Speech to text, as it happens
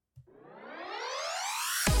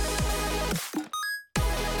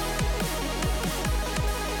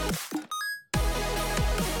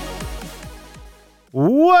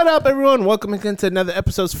What up, everyone? Welcome again to another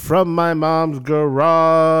episode from my mom's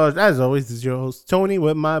garage. As always, this is your host Tony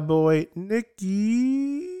with my boy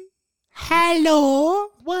Nikki. Hello.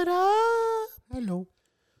 What up? Hello.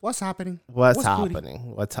 What's happening? What's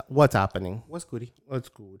happening? What's happening? What's goody? What's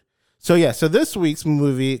good? So this week's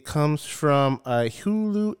movie comes from a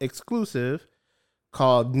Hulu exclusive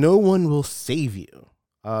called "No One Will Save You."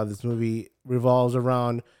 This movie revolves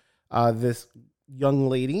around this young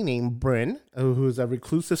lady named Bryn, who's a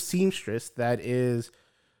reclusive seamstress that is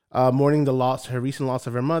mourning her recent loss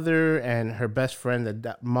of her mother and her best friend,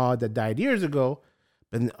 Maud, that died years ago.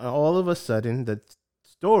 But all of a sudden, the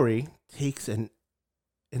story takes an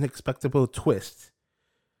unexpected twist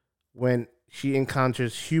when she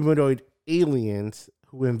encounters humanoid aliens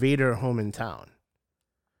who invade her home in town.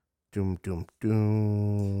 Doom, doom,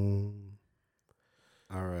 doom.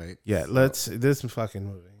 All right. Yeah, this fucking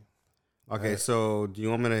movie. Okay, so do you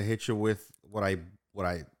want me to hit you with what I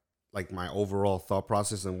like my overall thought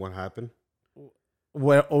process and what happened?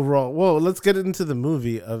 Well, overall, let's get into the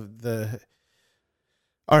movie of the.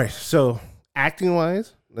 All right, so acting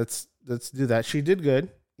wise, let's do that. She did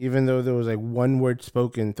good, even though there was like one word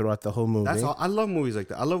spoken throughout the whole movie. That's all. I love movies like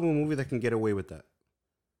that. I love a movie that can get away with that.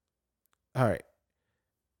 All right,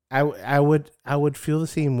 I would feel the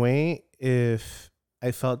same way if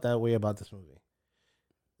I felt that way about this movie.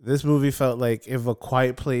 This movie felt like if A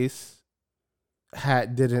Quiet Place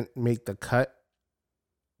didn't make the cut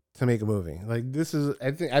to make a movie. Like this is, I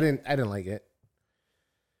didn't like it.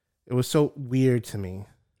 It was so weird to me.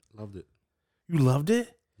 Loved it. You loved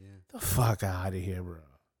it? Yeah. The fuck out of here, bro.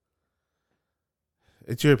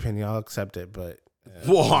 It's your opinion. I'll accept it, but.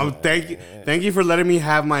 Whoa! Thank you for letting me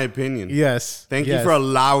have my opinion. Yes. Thank you for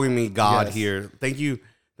allowing me, God. Yes. Here.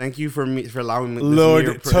 Thank you for allowing me,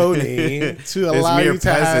 Lord Tony, to allow you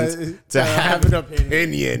to have an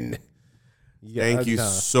opinion. Yeah, Thank you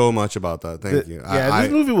so much about that. Thank you. Yeah, this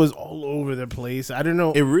movie was all over the place. I don't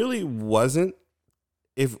know. It really wasn't.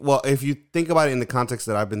 If you think about it in the context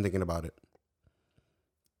that I've been thinking about it.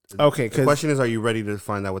 Okay. The question is, are you ready to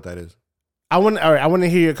find out what that is? I want to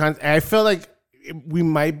hear your context. I feel like we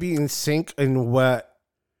might be in sync in what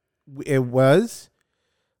it was.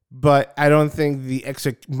 But I don't think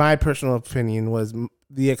my personal opinion was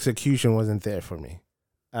the execution wasn't there for me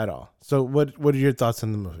at all. So what are your thoughts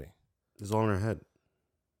on the movie? It's all in her head.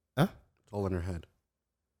 Huh? It's all in her head.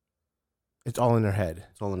 It's all in her head.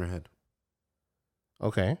 It's all in her head.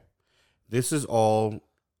 Okay. This is all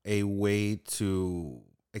a way to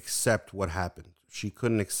accept what happened. She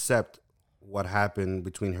couldn't accept what happened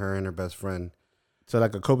between her and her best friend. So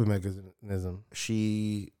like a coping mechanism.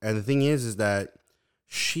 And the thing is that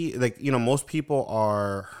she, most people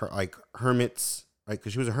are hermits, right?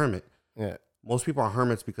 Because she was a hermit. Yeah. Most people are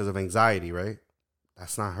hermits because of anxiety, right?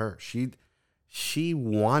 That's not her. She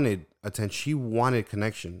wanted attention. She wanted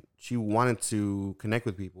connection. She wanted to connect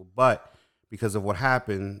with people. But because of what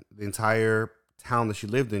happened, the entire town that she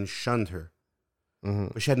lived in shunned her. Mm-hmm.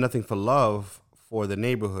 But she had nothing for love for the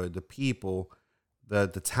neighborhood, the people, the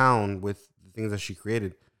town with the things that she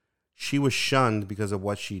created. She was shunned because of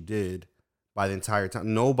what she did. By the entire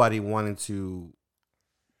time, nobody wanted to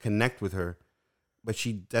connect with her, but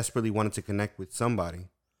she desperately wanted to connect with somebody.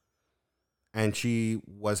 And she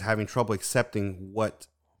was having trouble accepting what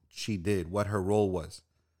she did, what her role was,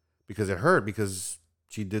 because it hurt, because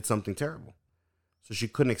she did something terrible. So she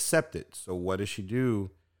couldn't accept it. So what does she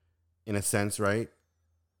do? In a sense, right?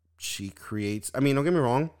 She creates, don't get me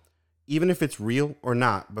wrong, even if it's real or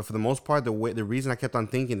not, but for the most part, the reason I kept on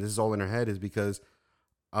thinking this is all in her head is because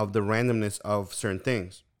of the randomness of certain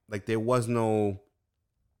things. Like it was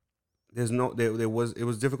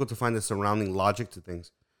difficult to find the surrounding logic to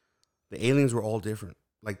things. The aliens were all different.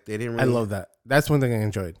 Like they didn't really. I love that. That's one thing I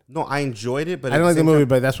enjoyed. No, I enjoyed it, but I don't like the movie,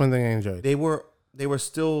 but that's one thing I enjoyed. They were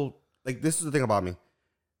still like, this is the thing about me.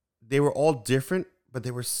 They were all different, but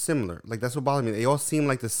they were similar. Like that's what bothered me. They all seemed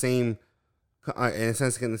like the same, in a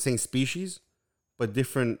sense, the same species, but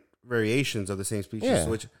different variations of the same species, yeah.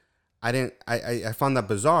 Which I found that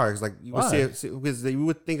bizarre. It's like you would because you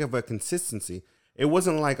would think of a consistency. It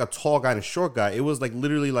wasn't like a tall guy and a short guy. It was like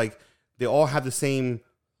literally like they all have the same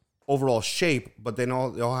overall shape, but they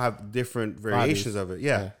all have different variations of it.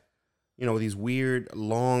 Yeah. These weird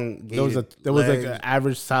long. There was like an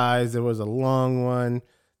average size. There was a long one.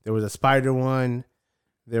 There was a spider one.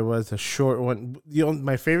 There was a short one.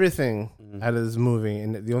 My favorite thing out of this movie,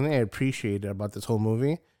 and the only thing I appreciated about this whole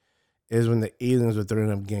movie, is when the aliens were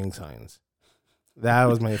throwing up gang signs. That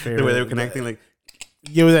was my favorite. The way they were connecting, like,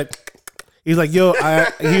 yeah, was that He's like, yo,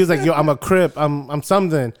 I'm a Crip. I'm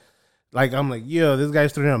something. Like, I'm like, yo, this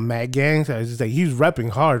guy's throwing out mad gangs. I was just like, he's repping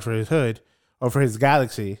hard for his hood or for his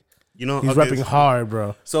galaxy. You know, He's repping hard,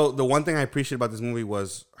 bro. So the one thing I appreciate about this movie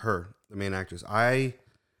was her, the main actress.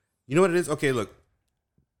 You know what it is? Okay, look.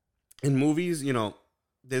 In movies, you know,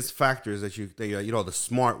 there's factors that you know, the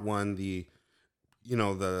smart one, the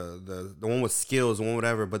one with skills, the one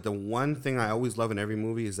whatever. But the one thing I always love in every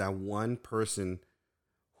movie is that one person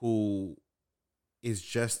who is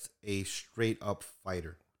just a straight up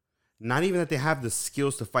fighter. Not even that they have the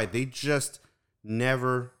skills to fight. They just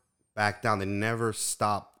never back down. They never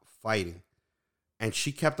stop fighting. And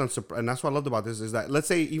she kept on, and that's what I loved about this is that, let's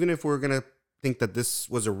say, even if we're gonna think that this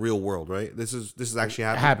was a real world, right? This is actually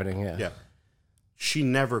happening. Yeah. Yeah. She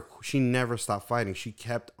never stopped fighting. She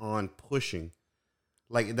kept on pushing.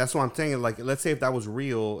 Like, that's what I'm saying. Like, let's say if that was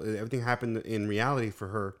real, everything happened in reality for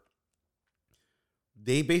her.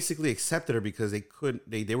 They basically accepted her because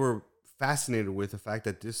they were fascinated with the fact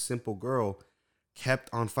that this simple girl kept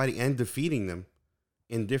on fighting and defeating them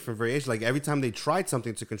in different variations. Like, every time they tried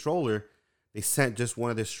something to control her, they sent just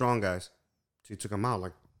one of their strong guys. She took him out.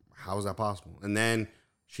 Like, how is that possible? And then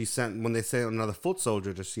when they sent another foot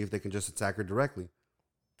soldier to see if they can just attack her directly,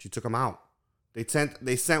 she took him out. They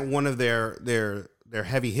sent one of their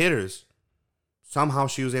heavy hitters. Somehow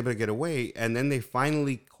she was able to get away, and then they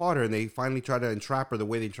finally caught her, and they finally tried to entrap her the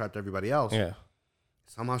way they trapped everybody else. Yeah.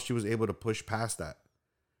 Somehow she was able to push past that.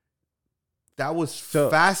 That was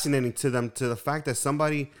fascinating to them, to the fact that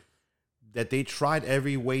somebody that they tried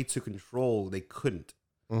every way to control, they couldn't.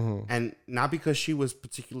 Mm-hmm. And not because she was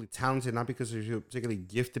particularly talented, not because she was particularly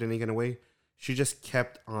gifted in any kind of way. She just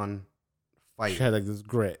kept on fighting. She had like this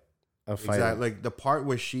grit of fighting. Exactly. Like the part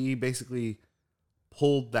where she basically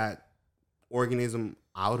pulled that organism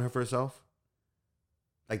out of herself.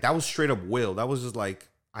 Like, that was straight up will. That was just like,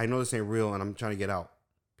 I know this ain't real and I'm trying to get out.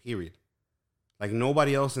 Period. Like,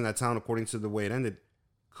 nobody else in that town, according to the way it ended,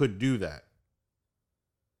 could do that.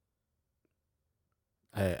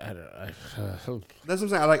 That's what I'm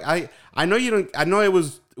saying. I know you don't. I know it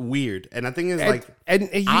was weird, and I think it's like, and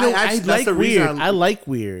you know, I like weird. I like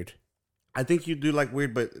weird. I think you do like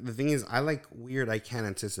weird, but the thing is, I like weird. I can't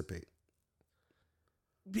anticipate.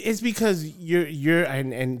 It's because you're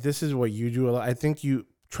and this is what you do a lot. I think you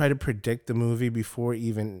try to predict the movie before it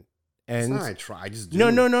even ends. It's not I try. I just do. No.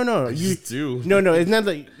 You do. No. It's not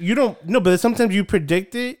like you don't. No, but sometimes you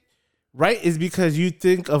predict it. Right, is because you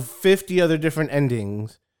think of 50 other different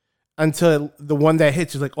endings until the one that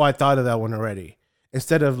hits you like, oh, I thought of that one already.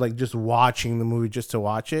 Instead of like just watching the movie just to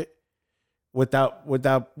watch it, without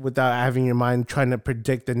having your mind trying to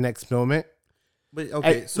predict the next moment. But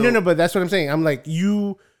okay, no, but that's what I'm saying. I'm like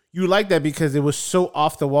you like that because it was so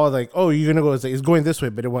off the wall. Like, oh, you're gonna go. It's going this way,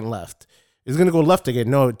 but it went left. It's gonna go left again.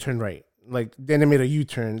 No, it turned right. Like then it made a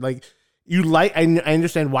U-turn. Like you like. I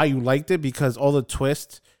understand why you liked it because all the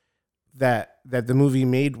twists that the movie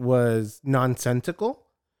made was nonsensical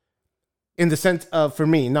in the sense of, for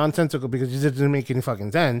me, nonsensical because it didn't make any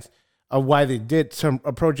fucking sense of why they did some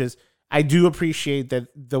approaches. I do appreciate that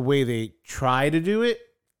the way they try to do it.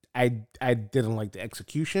 I didn't like the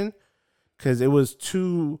execution because it was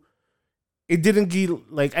too, it didn't give,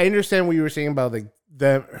 like, I understand what you were saying about like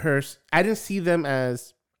I didn't see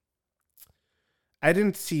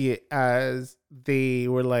it as they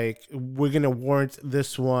were like, we're going to warrant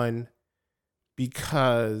this one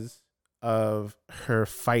because of her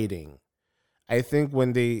fighting. I think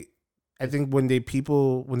when they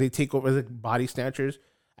take over like body snatchers,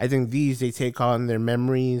 I think they take on their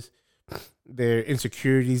memories, their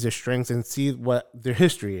insecurities, their strengths, and see what their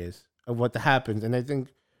history is of what happens. And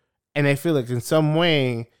I feel like in some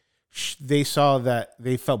way they saw that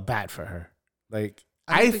they felt bad for her. Like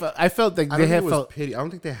I felt like they had felt pity. I don't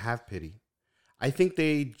think they have pity. I think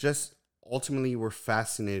they just ultimately were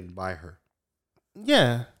fascinated by her.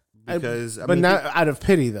 Yeah, because but not out of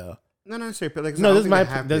pity though. No, not necessarily. Like, no, this is my.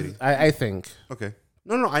 I think. Okay.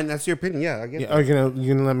 No. That's your opinion. Yeah, I get. Yeah,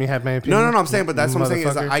 you gonna let me have my opinion? No. I'm saying, but that's what I'm saying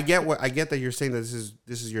is I get that you're saying that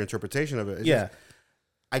this is your interpretation of it. It's yeah.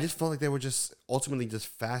 I just felt like they were just ultimately just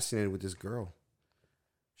fascinated with this girl.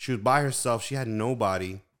 She was by herself. She had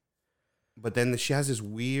nobody, but then she has this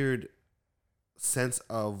weird sense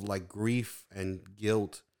of like grief and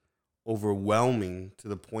guilt, overwhelming to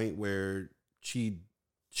the point where she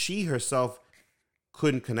herself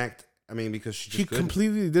couldn't connect. I mean, because she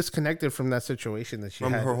completely disconnected from that situation that she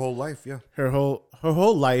had. From her whole life, yeah. Her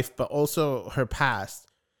whole life, but also her past.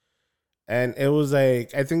 And it was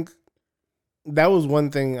like, I think that was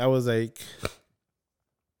one thing I was like,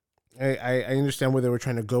 I understand where they were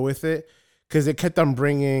trying to go with it. Because it kept on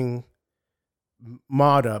bringing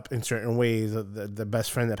Maud up in certain ways, the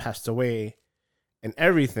best friend that passed away and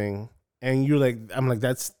everything. And you're like, I'm like,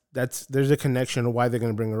 that's there's a connection to why they're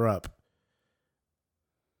going to bring her up.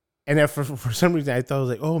 And then for some reason, I thought it was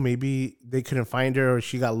like, oh, maybe they couldn't find her or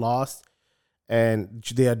she got lost and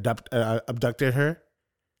they abducted her,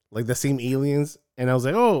 like the same aliens. And I was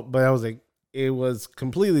like, oh, but I was like, it was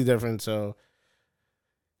completely different. So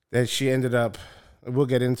then she ended up, we'll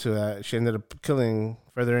get into that. She ended up killing,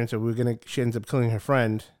 further into, she ends up killing her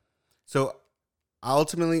friend. So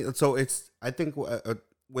ultimately, I think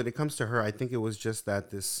when it comes to her, I think it was just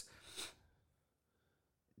that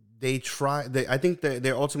I think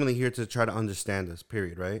they're ultimately here to try to understand us,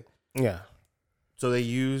 period, right? Yeah. So they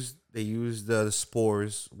use the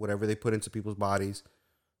spores, whatever they put into people's bodies,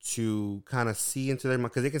 to kind of see into their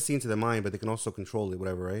mind, because they can see into their mind, but they can also control it,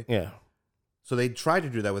 whatever, right? Yeah. So they tried to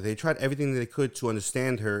do that they tried everything that they could to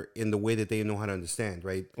understand her in the way that they know how to understand,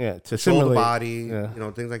 right? Yeah, to control simulate the body,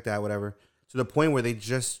 things like that, whatever. To the point where they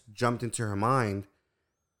just jumped into her mind,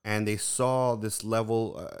 and they saw this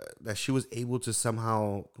level that she was able to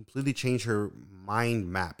somehow completely change her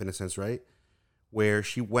mind map, in a sense, right? Where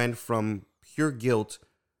she went from pure guilt,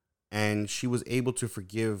 and she was able to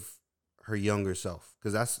forgive her younger self.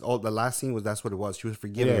 Because that's all. The last scene that's what it was. She was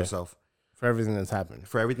forgiving herself for everything that's happened,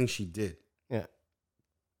 for everything she did. Yeah.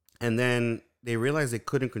 And then they realized they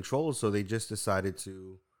couldn't control her, so they just decided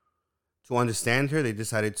to understand her. They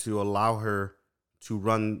decided to allow her to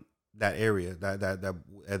run that area,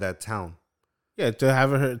 that town. Yeah, to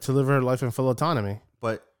have her to live her life in full autonomy.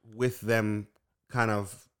 But with them, kind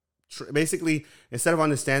of basically, instead of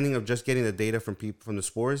understanding of just getting the data from people from the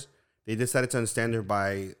spores, they decided to understand her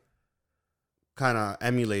by kind of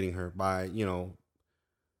emulating her, by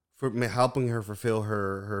for helping her fulfill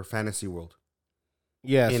her fantasy world.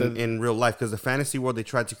 Yeah, in real life, because the fantasy world they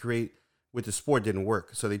tried to create with the sport didn't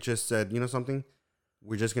work. So they just said, something,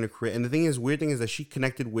 we're just gonna create. And the weird thing is that she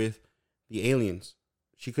connected with the aliens.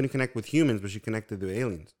 She couldn't connect with humans, but she connected with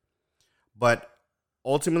aliens. But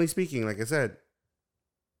ultimately speaking, like I said,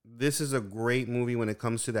 this is a great movie when it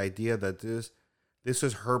comes to the idea that this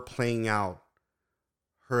is her playing out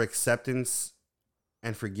her acceptance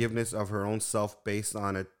and forgiveness of her own self based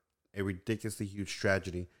on a ridiculously huge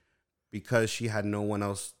tragedy, because she had no one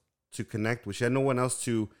else to connect with. She had no one else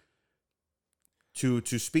to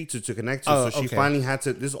speak to connect to. So she finally had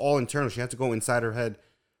to, this is all internal. She had to go inside her head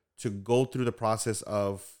to go through the process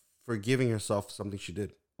of forgiving herself for something she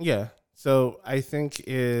did. Yeah. So I think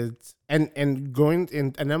it's and going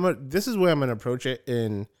in, and this is where I'm gonna approach it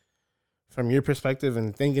from your perspective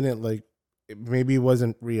and thinking it like maybe it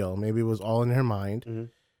wasn't real, maybe it was all in her mind. Mm-hmm.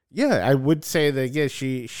 Yeah, I would say that. Yeah,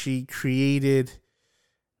 she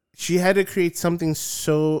had to create something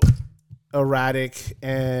so erratic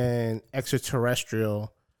and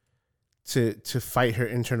extraterrestrial to fight her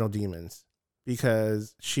internal demons,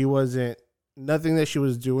 because she wasn't, nothing that she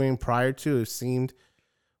was doing prior to it seemed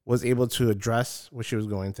was able to address what she was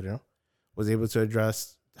going through, was able to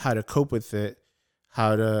address how to cope with it,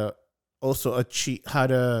 how to also achieve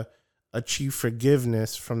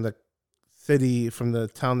forgiveness from the city, from the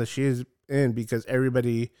town that she is in, because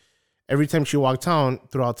every time she walked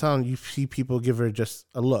throughout town, you see people give her just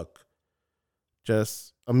a look,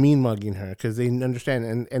 just a mean mugging her, because they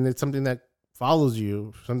understand, and it's something that follows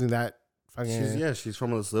you, something that fucking she's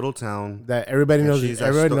from this little town that everybody knows.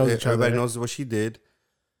 Everybody knows each other. Everybody knows what she did,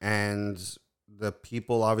 and the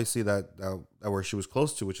people obviously that where she was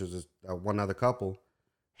close to, which was that one other couple,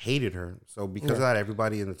 hated her. So because of that,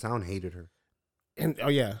 everybody in the town hated her. And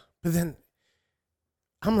but then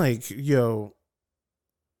I'm like, yo,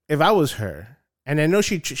 if I was her, and I know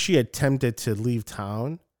she attempted to leave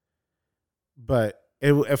town, but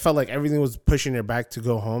it felt like everything was pushing her back to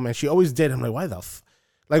go home, and she always did. I'm like, why the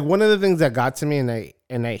like, one of the things that got to me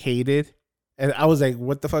and I hated, and I was like,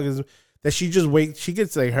 what the fuck is that? She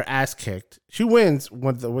gets like her ass kicked. She wins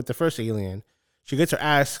with the first alien. She gets her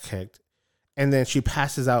ass kicked, and then she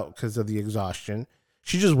passes out because of the exhaustion.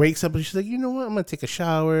 She just wakes up and she's like, you know what? I'm gonna take a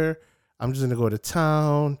shower. I'm just gonna go to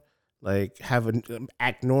town, like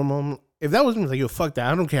act normal. If that was me, like, yo, fuck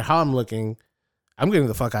that. I don't care how I'm looking. I'm getting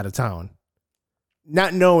the fuck out of town.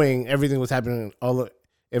 Not knowing everything was happening,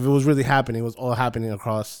 if it was really happening, it was all happening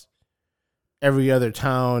across every other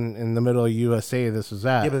town in the middle of USA. This was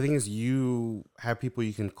that. Yeah, but the thing is, you have people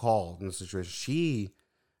you can call in the situation. She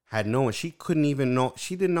had no one. She couldn't even know.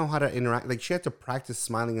 She didn't know how to interact. Like, she had to practice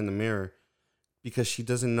smiling in the mirror because she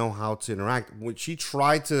doesn't know how to interact. When she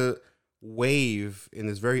tried to wave in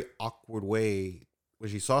this very awkward way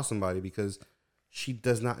when she saw somebody, because she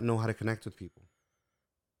does not know how to connect with people.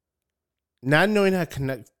 Not knowing how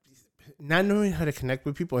to connect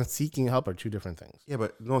with people and seeking help are two different things. Yeah,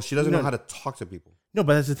 but no, she doesn't know how to talk to people. No,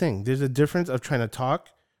 but that's the thing. There's a difference of trying to talk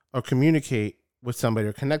or communicate with somebody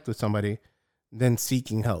or connect with somebody than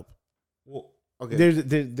seeking help. Well, Okay. There's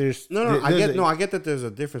I get that there's a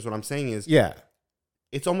difference. What I'm saying is, yeah.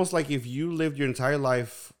 it's almost like if you lived your entire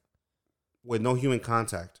life with no human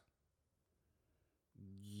contact,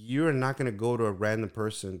 you're not going to go to a random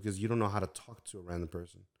person because you don't know how to talk to a random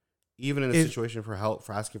person, even in a situation for help,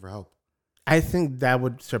 for asking for help. I think that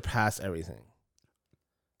would surpass everything.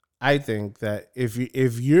 I think that if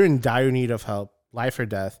you're in dire need of help, life or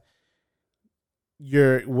death,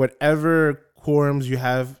 your whatever quorums you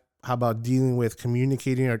have about dealing with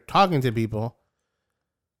communicating or talking to people,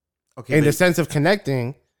 Okay, in the sense of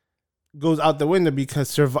connecting, goes out the window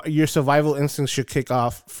because your survival instincts should kick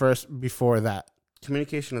off first before that.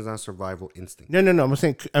 Communication is not survival instinct. No. I'm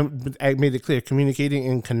saying I made it clear. Communicating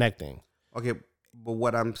and connecting. Okay, but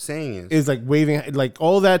what I'm saying is like waving, like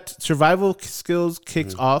all that survival skills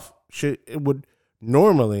kicks off. It would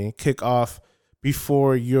normally kick off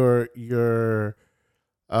before your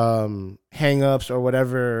hang-ups or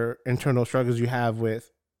whatever internal struggles you have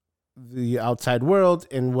with the outside world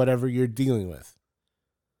and whatever you're dealing with.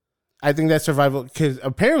 I think that's survival, because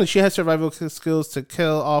apparently she has survival skills to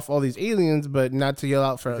kill off all these aliens, but not to yell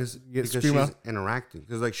out for because she's interacting,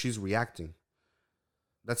 because like she's reacting.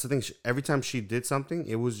 That's the thing. Every time she did something,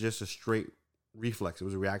 it was just a straight reflex. It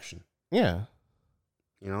was a reaction. Yeah,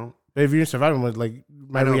 you know. But if you're in survival mode, like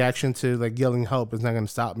my reaction to like yelling help is not going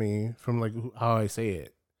to stop me from like how I say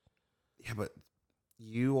it. Yeah, but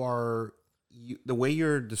the way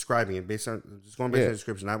you're describing it, based on on the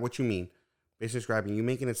description, not what you mean. Based on describing, you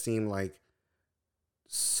making it seem like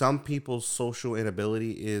some people's social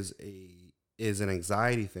inability is an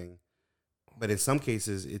anxiety thing, but in some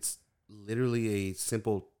cases, it's literally a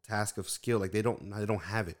simple task of skill. Like they don't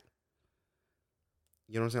have it.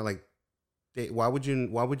 You know what I'm saying? Like, why would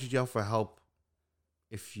you yell for help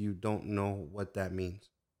if you don't know what that means?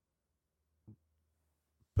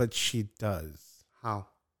 But she does. How?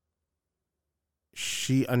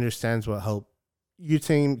 She understands what help. You're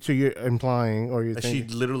saying, so you're implying, or you're she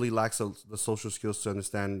literally lacks the social skills to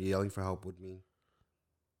understand yelling for help would mean.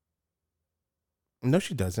 No,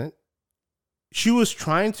 she doesn't. She was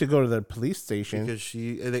trying to go to the police station because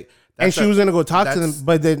she was going to go talk to them,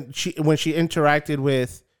 but then when she interacted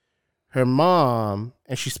with her mom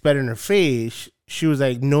and she spat in her face, she was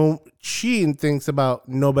like, "No," she thinks about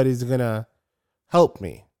nobody's gonna help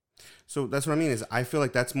me. So that's what I mean. Is I feel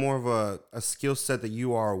like that's more of a skill set that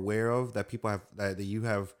you are aware of, that people have, that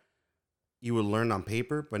you would learn on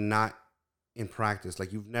paper, but not in practice.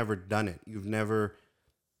 Like you've never done it. You've never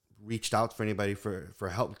reached out for anybody for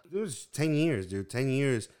help. It was 10 years, dude. 10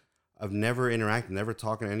 years of never interacting, never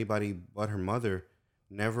talking to anybody but her mother.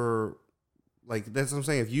 Never, like, that's what I'm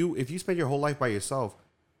saying. If you spend your whole life by yourself,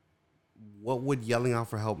 what would yelling out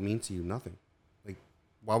for help mean to you? Nothing. Like,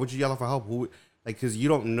 why would you yell out for help? Who? Like, because you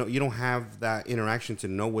don't know, you don't have that interaction to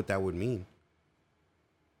know what that would mean.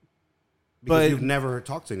 Because you've never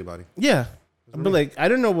talked to anybody. Yeah. But like, I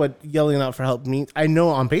don't know what yelling out for help means. I know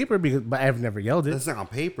on paper, but I've never yelled it. That's not on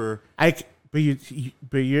paper. But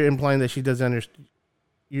you're implying that she doesn't understand.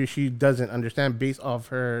 She doesn't understand based off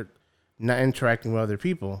her not interacting with other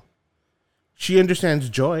people. She understands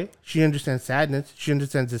joy. She understands sadness. She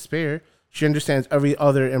understands despair. She understands every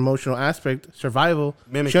other emotional aspect. Survival.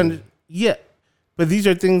 Mimicking. But these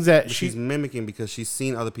are things that she's mimicking because she's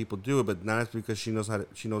seen other people do it, but not because she knows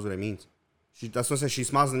she knows what it means. That's what I said. She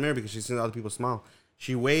smiles in the mirror because she's seen other people smile.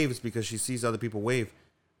 She waves because she sees other people wave.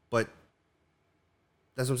 But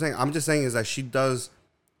that's what I'm saying. I'm just saying is that she does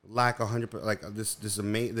lack 100%, like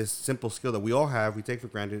this simple skill that we all have, we take for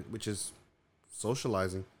granted, which is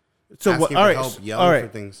socializing. So asking for help, yelling for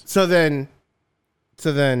things. So then,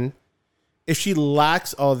 if she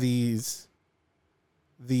lacks all these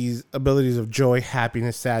abilities of joy,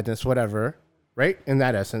 happiness, sadness, whatever, right? In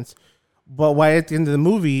that essence. But why at the end of the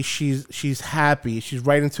movie, she's happy. She's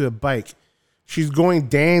riding to a bike. She's going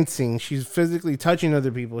dancing. She's physically touching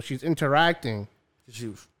other people. She's interacting.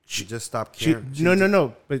 She just stopped caring.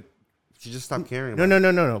 No. But she just stopped caring.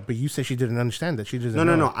 No. But you said she didn't understand that. She doesn't.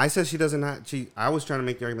 No. I said she doesn't. I was trying to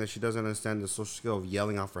make the argument that she doesn't understand the social skill of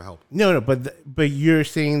yelling out for help. No. But you're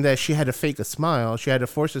saying that she had to fake a smile. She had to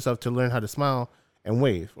force herself to learn how to smile and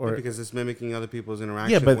wave, or because it's mimicking other people's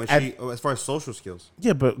interaction. Yeah, but as far as social skills.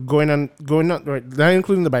 Yeah, but going on, right, not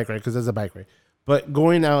including the bike ride because there's a bike ride, but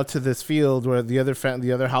going out to this field where the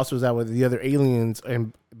other house was at, where the other aliens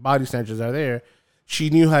and body snatchers are there,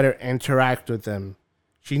 she knew how to interact with them.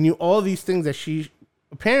 She knew all these things that she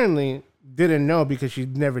apparently didn't know because she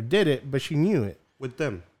never did it, but she knew it with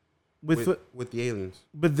them, with the aliens.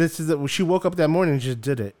 But she woke up that morning and just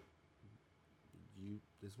did it.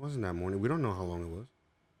 This wasn't that morning. We don't know how long it was.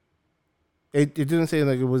 It didn't say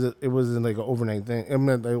like it wasn't like an overnight thing. It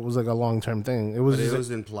meant like it was like a long term thing. It was. But it just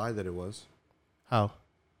was implied that it was. How?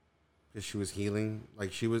 Because she was healing.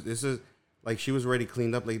 Like she was. This is like she was already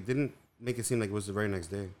cleaned up. Like it didn't make it seem like it was the very next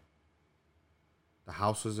day. The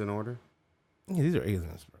house was in order. Yeah, these are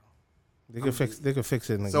aliens, bro. They could fix. They could fix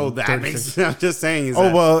it. In like So that makes. I'm just saying. Is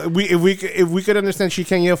well, if we could understand she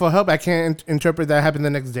can't yell for help, I can't interpret that happened the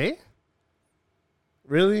next day.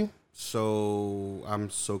 Really? So I'm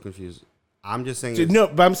so confused. I'm just saying. No,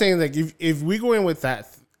 but I'm saying like if we go in with that,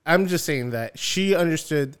 I'm just saying that she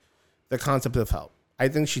understood the concept of help. I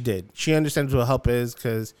think she did. She understands what help is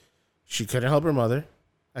because she couldn't help her mother.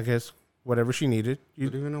 I guess whatever she needed. You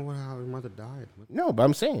don't even know how her mother died. No, but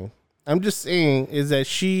I'm just saying is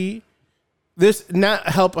that this not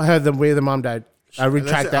help her the way the mom died. I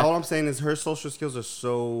retract that. All I'm saying is her social skills are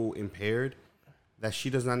so impaired that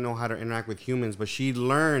she does not know how to interact with humans, but she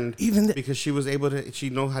learned because she was able to.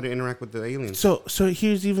 She know how to interact with the aliens. So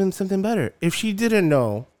here's even something better. If she didn't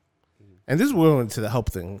know, and this is going to the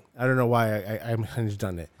help thing. I don't know why I'm hinged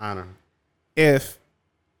on it. I don't know. If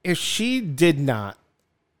she did not,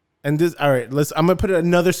 and this, all right, I'm gonna put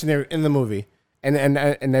another scenario in the movie, and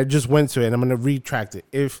I just went to it. And I'm gonna retract it.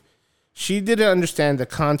 If she didn't understand the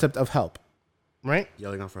concept of help, right?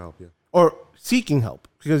 Yelling out for help, yeah. Or seeking help,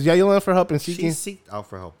 because yelling out for help and seeking. She seeked out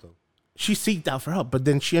for help though. She seeked out for help, but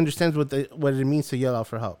then she understands what it means to yell out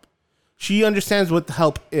for help. She understands what the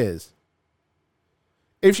help is.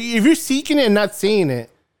 If you're seeking it and not saying it,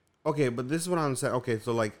 okay, but this is what I'm saying. Okay,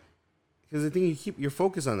 so like, because the thing you're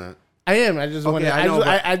focused on that. I am. I just want to.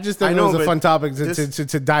 I just think it was a fun topic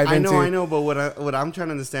to dive into. I know, but what I'm trying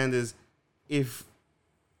to understand is if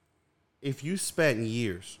you spent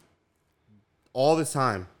years, all this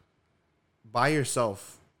time, by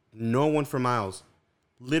yourself, no one for miles,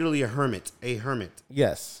 literally a hermit.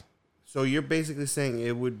 Yes. So you're basically saying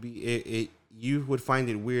it would be you would find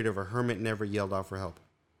it weird if a hermit never yelled out for help.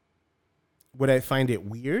 Would I find it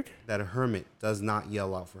weird that a hermit does not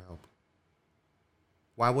yell out for help?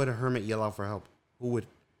 Why would a hermit yell out for help? Who would?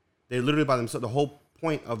 They're literally by themselves. The whole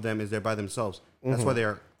point of them is they're by themselves. That's why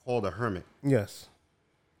they're called a hermit. Yes.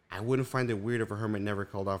 I wouldn't find it weird if a hermit never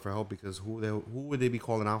called out for help because who would they be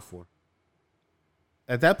calling out for?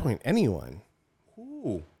 At that point, anyone.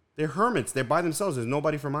 Who? They're hermits. They're by themselves. There's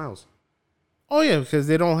nobody for miles. Oh yeah, because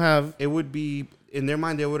they don't have. It would be in their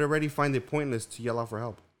mind. They would already find it pointless to yell out for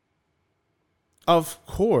help. Of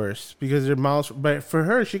course, because they're miles. But for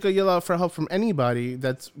her, she could yell out for help from anybody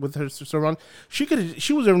that's with her surround. She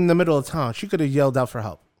was in the middle of town. She could have yelled out for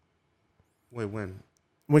help. Wait, when?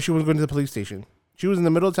 When she was going to the police station, she was in the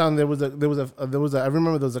middle of town. There was a. I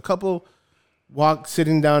remember there was a couple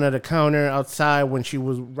sitting down at a counter outside when she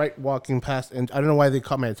was walking past, and I don't know why they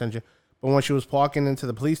caught my attention, but when she was walking into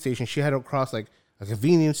the police station, she had to cross like a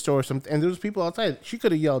convenience store or something, and there was people outside. She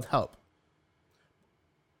could have yelled help.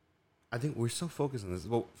 I think we're so focused on this.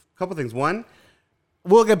 Well, a couple things. One,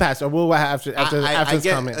 we'll get past it. We'll after this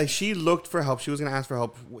comment. Like she looked for help. She was going to ask for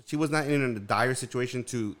help. She was not in a dire situation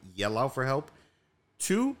to yell out for help.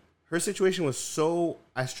 Two, her situation was so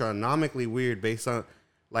astronomically weird based on,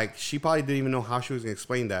 like, she probably didn't even know how she was going to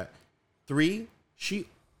explain that. Three, she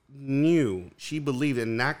knew, she believed,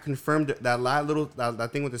 and that confirmed that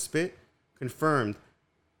thing with the spit confirmed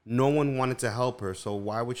no one wanted to help her. So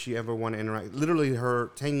why would she ever want to interact? Literally, her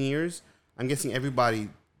 10 years, I'm guessing everybody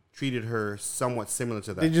treated her somewhat similar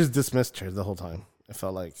to that. They just dismissed her the whole time. It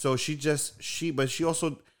felt like. So but she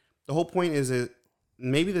also, the whole point is that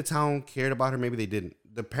maybe the town cared about her, maybe they didn't.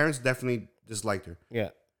 The parents definitely disliked her. Yeah.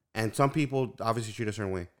 And some people obviously treat her a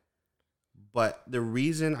certain way. But the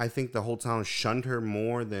reason I think the whole town shunned her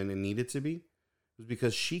more than it needed to be was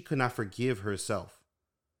because she could not forgive herself.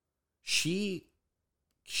 She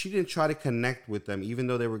didn't try to connect with them, even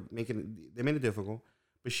though they made it difficult.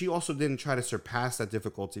 But she also didn't try to surpass that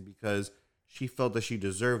difficulty because she felt that she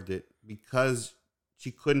deserved it, because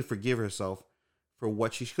she couldn't forgive herself for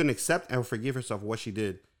what she couldn't accept and forgive herself for what she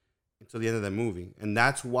did until the end of the movie. And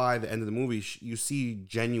that's why at the end of the movie, you see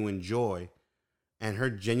genuine joy and her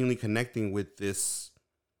genuinely connecting with this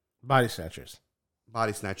body snatchers,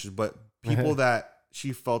 but people that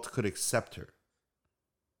she felt could accept her.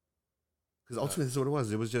 Because ultimately, this is what it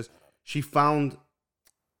was. It was just, she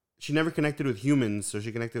never connected with humans, so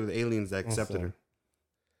she connected with aliens that accepted her.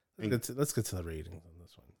 Let's get to the ratings on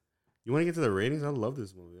this one. You want to get to the ratings? I love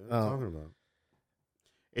this movie. What are you talking about?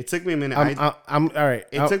 It took me a minute. I'm all right.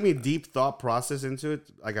 It took me a deep thought process into it.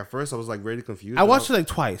 Like at first, I was like really confused. I watched it like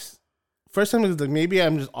twice. First time it was like maybe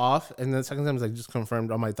I'm just off, and then the second time was like just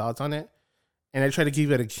confirmed all my thoughts on it. And I tried to keep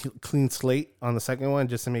it a clean slate on the second one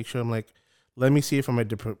just to make sure I'm like, let me see it from a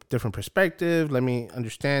different perspective. Let me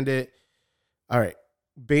understand it. All right.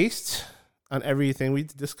 Based on everything we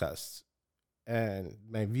discussed and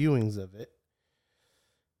my viewings of it,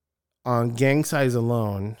 on gang size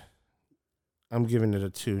alone, I'm giving it a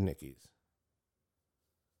 2 Nickies.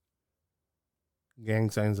 Gang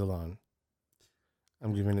signs alone.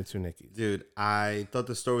 I'm giving it 2 Nickies. Dude, I thought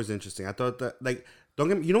the story was interesting. I thought that, like, don't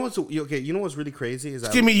get me. You know what's okay? You know what's really crazy is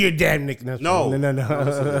give me your damn Nick. No.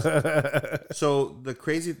 So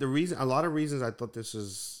the reason, a lot of reasons I thought this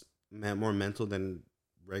was more mental than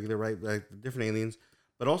regular, right? Like the different aliens,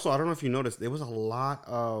 but also I don't know if you noticed, there was a lot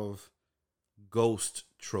of ghost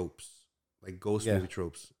tropes, like ghost movie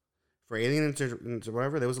tropes for alien into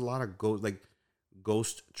whatever. There was a lot of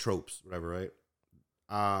ghost tropes, whatever, right?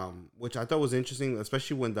 Which I thought was interesting,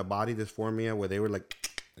 especially when the body dysphoria, where they were like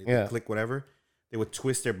click whatever, they would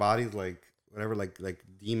twist their bodies like whatever, like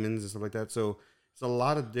demons and stuff like that. So it's a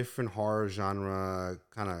lot of different horror genre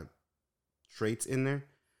kind of traits in there.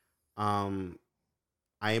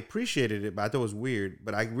 I appreciated it, but I thought it was weird.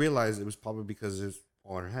 But I realized it was probably because it's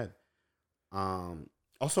all in her head.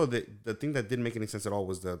 Also, the thing that didn't make any sense at all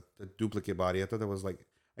was the duplicate body. I thought that was like,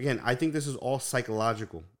 again, I think this is all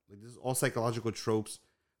psychological. Like, this is all psychological tropes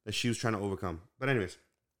that she was trying to overcome. But anyways,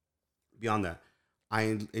 beyond that,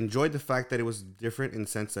 I enjoyed the fact that it was different in the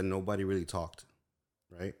sense that nobody really talked,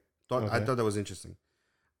 right? I thought that was interesting.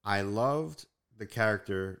 I loved the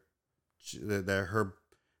character, the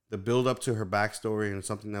build up to her backstory and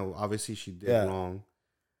something that obviously she did wrong.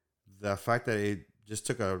 The fact that it just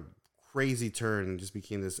took a crazy turn and just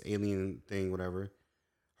became this alien thing, whatever.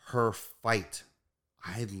 Her fight,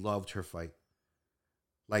 I loved her fight.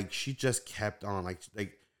 Like, she just kept on,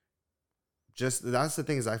 just that's the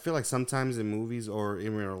thing, is I feel like sometimes in movies or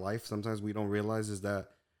in real life, sometimes we don't realize is that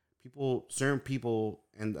certain people,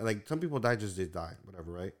 and like some people die just they die,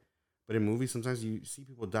 whatever, right? But in movies, sometimes you see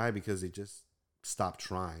people die because they just stop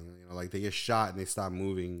trying. You know, like they get shot and they stop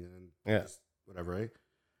moving and whatever, right?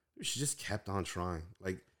 She just kept on trying.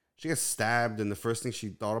 Like, she got stabbed, and the first thing she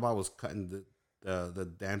thought about was cutting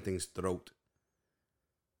the damn thing's throat.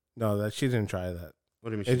 No, that she didn't try that. What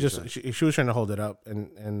do you mean? She was trying to hold it up,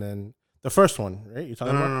 and then the first one, right? You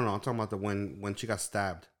talking about? No. I'm talking about the when she got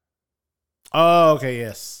stabbed. Oh, okay,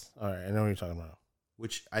 yes. All right, I know what you're talking about.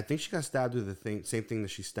 Which I think she got stabbed with the same thing that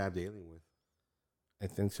she stabbed the alien with. I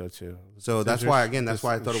think so too. So that's why I thought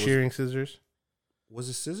it was shearing scissors. Was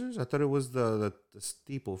it scissors? I thought it was the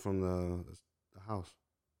steeple from the house.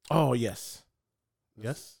 Oh yes,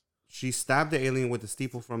 yes. She stabbed the alien with the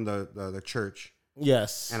steeple from the church.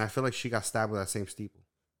 Yes, and I feel like she got stabbed with that same steeple.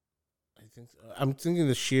 I think so. I'm thinking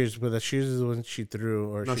the shears, but the shears is the one she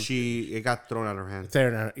threw, or no, it got thrown out of her hand.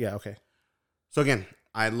 Yeah, okay. So again,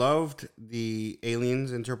 I loved the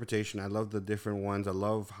aliens interpretation. I loved the different ones. I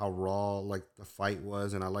love how raw like the fight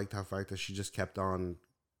was, and I liked how fact that she just kept on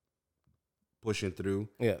pushing through.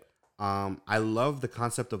 Yeah. I love the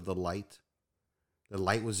concept of the light. The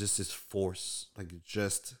light was just this force, like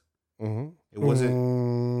just. Mm-hmm. It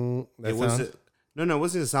wasn't. It wasn't. No, it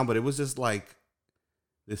wasn't a sound, but it was just like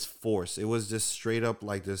this force. It was just straight up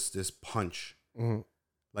like this punch. Mm-hmm.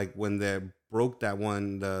 Like when they broke that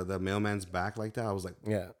one, the mailman's back like that, I was like,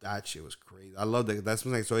 yeah, that shit was crazy. I love that. That's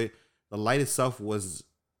like, so the light itself was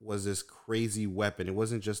this crazy weapon. It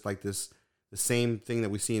wasn't just like the same thing that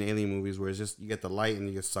we see in alien movies where it's just you get the light and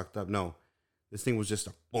you get sucked up. No, this thing was just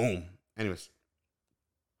a boom. Anyways,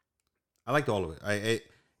 I liked all of it. It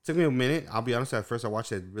took me a minute. I'll be honest. At first, I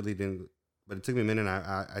watched it, really didn't. But it took me a minute, and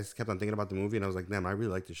I just kept on thinking about the movie, and I was like, damn, I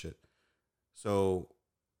really like this shit. So,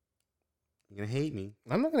 you're going to hate me.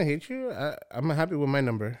 I'm not going to hate you. I'm happy with my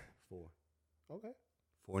number. 4. Okay.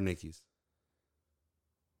 4 Nickies.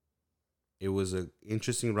 It was an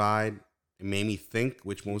interesting ride. It made me think,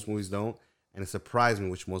 which most movies don't, and it surprised me,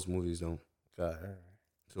 which most movies don't. God, all right.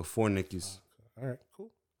 So, 4 Nickies. All right,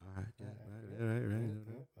 cool. All right,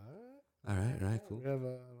 All right, cool. We have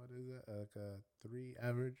what is that? Like a 3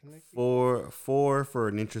 average. 4 for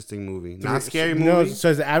an interesting movie, not scary movie. No,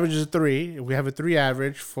 so the average is 3. We have a 3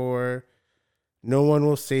 average for No One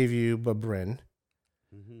Will Save You but Bryn.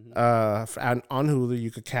 Mm-hmm. On Hulu,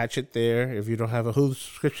 you could catch it there. If you don't have a Hulu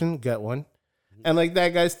subscription, get one. Mm-hmm. And like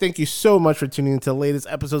that, guys, thank you so much for tuning into the latest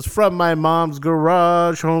episodes from My Mom's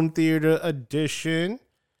Garage Home Theater Edition.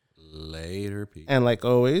 Later, people. And like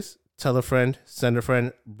always, tell a friend, send a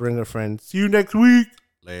friend, bring a friend. See you next week.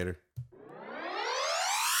 Later.